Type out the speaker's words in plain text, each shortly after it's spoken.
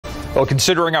Well,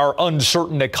 considering our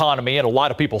uncertain economy and a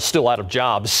lot of people still out of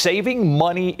jobs, saving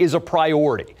money is a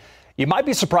priority. You might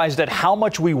be surprised at how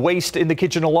much we waste in the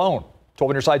kitchen alone. 12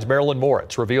 on your side's Marilyn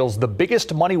Moritz reveals the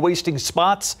biggest money wasting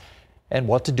spots and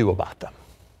what to do about them.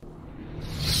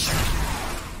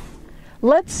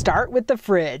 Let's start with the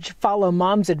fridge. Follow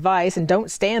mom's advice and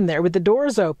don't stand there with the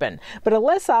doors open. But a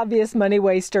less obvious money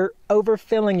waster,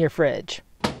 overfilling your fridge.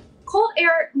 Cold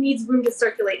air needs room to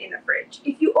circulate in the fridge.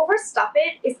 If you overstuff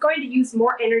it, it's going to use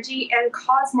more energy and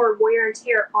cause more wear and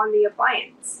tear on the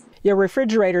appliance. Your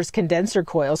refrigerator's condenser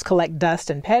coils collect dust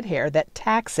and pet hair that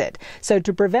tax it. So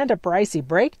to prevent a pricey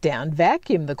breakdown,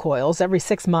 vacuum the coils every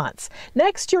 6 months.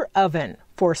 Next, your oven.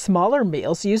 For smaller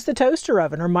meals, use the toaster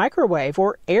oven or microwave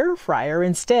or air fryer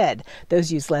instead.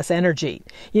 Those use less energy.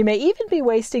 You may even be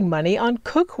wasting money on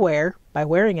cookware by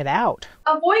wearing it out.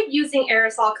 Avoid using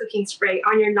aerosol cooking spray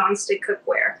on your nonstick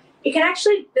cookware. It can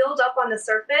actually build up on the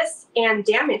surface and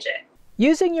damage it.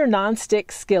 Using your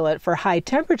nonstick skillet for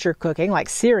high-temperature cooking, like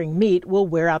searing meat, will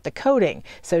wear out the coating,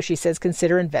 so she says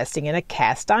consider investing in a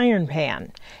cast iron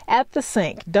pan. At the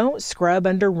sink, don't scrub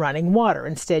under running water.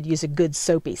 Instead, use a good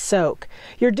soapy soak.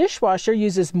 Your dishwasher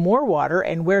uses more water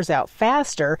and wears out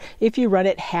faster if you run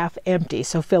it half empty,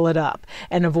 so fill it up.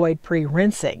 And avoid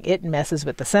pre-rinsing. It messes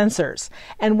with the sensors.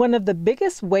 And one of the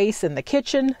biggest wastes in the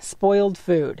kitchen, spoiled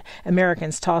food.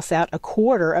 Americans toss out a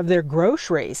quarter of their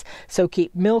groceries, so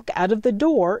keep milk out of the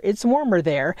door. It's warmer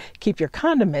there. Keep your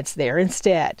condiments there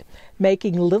instead.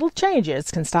 Making little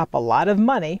changes can stop a lot of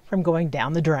money from going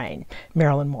down the drain.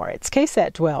 Marilyn Moritz,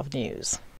 KSAT 12 News.